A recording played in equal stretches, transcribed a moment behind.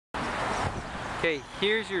Okay,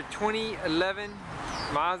 here's your 2011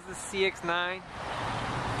 Mazda Cx-9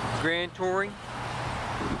 Grand Touring,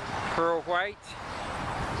 pearl white,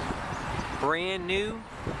 brand new.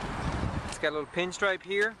 It's got a little pinstripe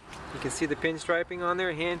here. You can see the pinstriping on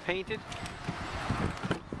there, hand painted.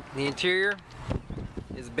 The interior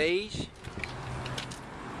is beige,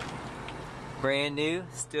 brand new.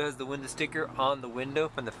 Still has the window sticker on the window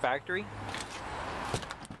from the factory.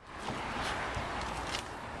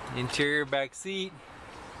 Interior, back seat,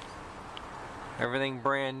 everything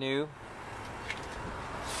brand new.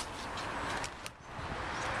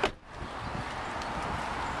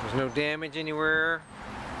 There's no damage anywhere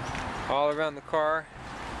all around the car.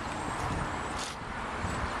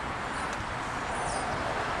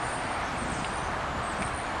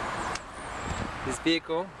 This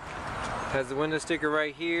vehicle has the window sticker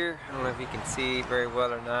right here. I don't know if you can see very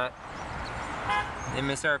well or not.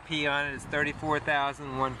 MSRP on it is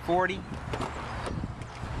 $34,140.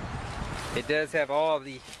 It does have all of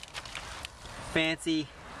the fancy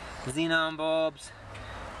xenon bulbs,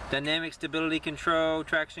 dynamic stability control,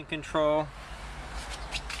 traction control.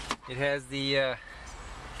 It has the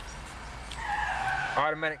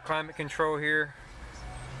automatic climate control here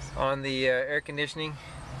on the air conditioning.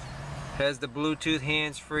 Has the Bluetooth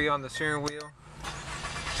hands-free on the steering wheel.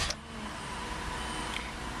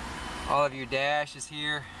 All of your dash is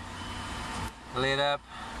here, lit up.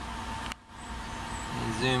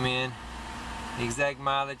 You zoom in. The exact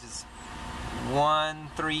mileage is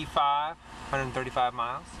 135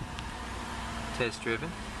 miles. Test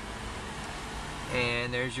driven.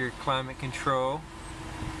 And there's your climate control.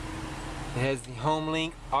 It has the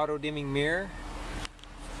HomeLink auto dimming mirror.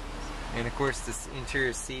 And of course the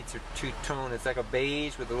interior seats are two-tone. It's like a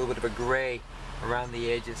beige with a little bit of a gray around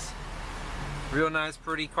the edges. Real nice,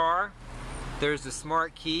 pretty car. There's the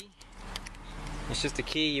smart key. It's just a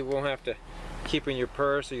key you won't have to keep in your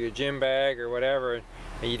purse or your gym bag or whatever,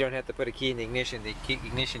 and you don't have to put a key in the ignition. The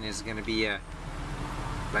ignition is going to be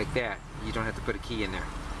like that. You don't have to put a key in there.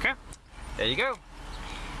 Okay, there you go.